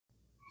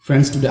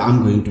Friends, today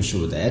I'm going to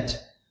show that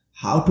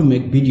how to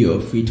make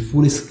video fit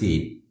full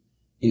screen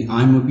in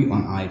iMovie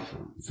on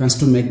iPhone. Friends,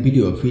 to make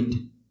video fit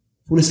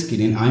full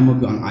screen in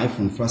iMovie on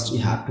iPhone, first you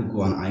have to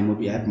go on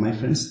iMovie app, my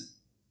friends.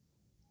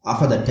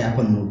 After that, tap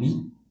on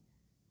movie,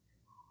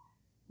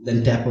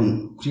 then tap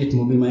on create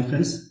movie, my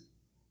friends.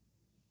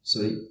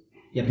 Sorry,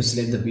 you have to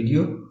select the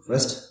video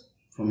first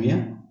from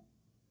here.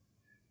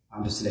 I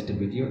have to select a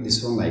video,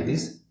 this one like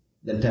this,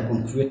 then tap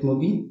on create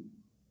movie.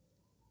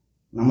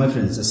 Now my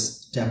friends,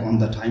 just tap on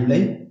the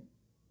timeline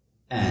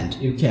and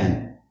you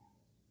can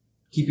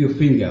keep your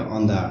finger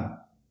on the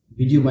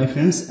video, my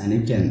friends, and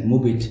you can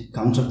move it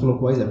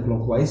counterclockwise or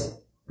clockwise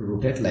to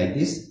rotate like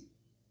this.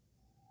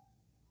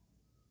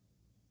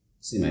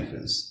 See my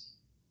friends,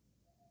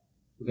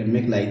 you can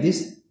make like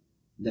this,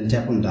 then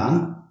tap on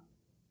done,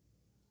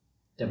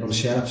 tap on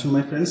share option,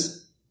 my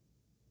friends,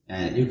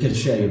 and you can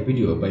share your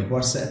video by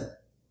WhatsApp,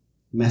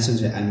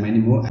 Messenger and many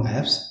more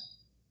apps.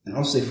 And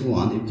also if you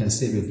want, you can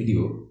save your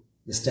video.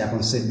 Just tap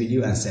on save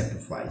video and save to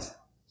files.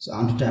 So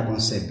I'm to tap on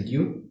save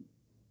video.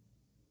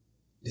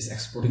 It is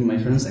exporting, my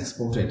friends,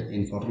 exported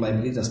in photo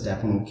library. Just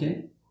tap on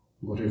OK.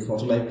 Go to your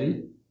photo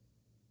library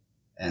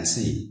and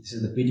see this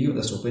is the video.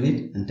 Just open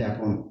it and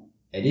tap on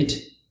edit,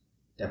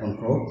 tap on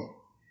crop,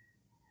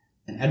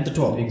 and at the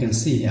top you can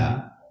see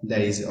here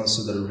there is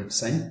also the rotate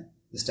sign.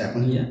 Just tap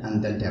on here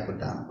and then tap on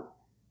done.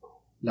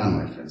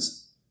 Done, my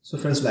friends. So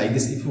friends, like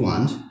this, if you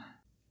want,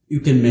 you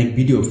can make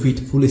video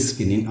fit full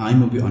screen in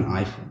iMovie on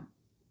iPhone.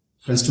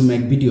 Friends, to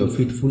make video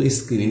fit full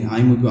screen in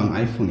iMovie on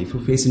iPhone, if you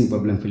face any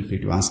problem, feel free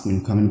to ask me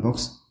in comment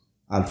box.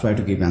 I'll try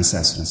to give answers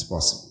as soon as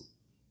possible.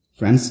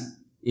 Friends,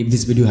 if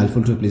this video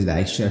helpful to you, please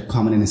like, share,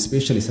 comment, and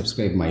especially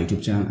subscribe my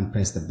YouTube channel and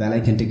press the bell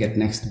icon to get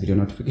next video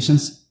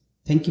notifications.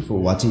 Thank you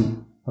for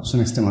watching. Hope so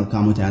next time I'll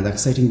come with another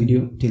exciting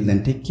video. Till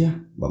then, take care.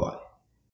 Bye bye.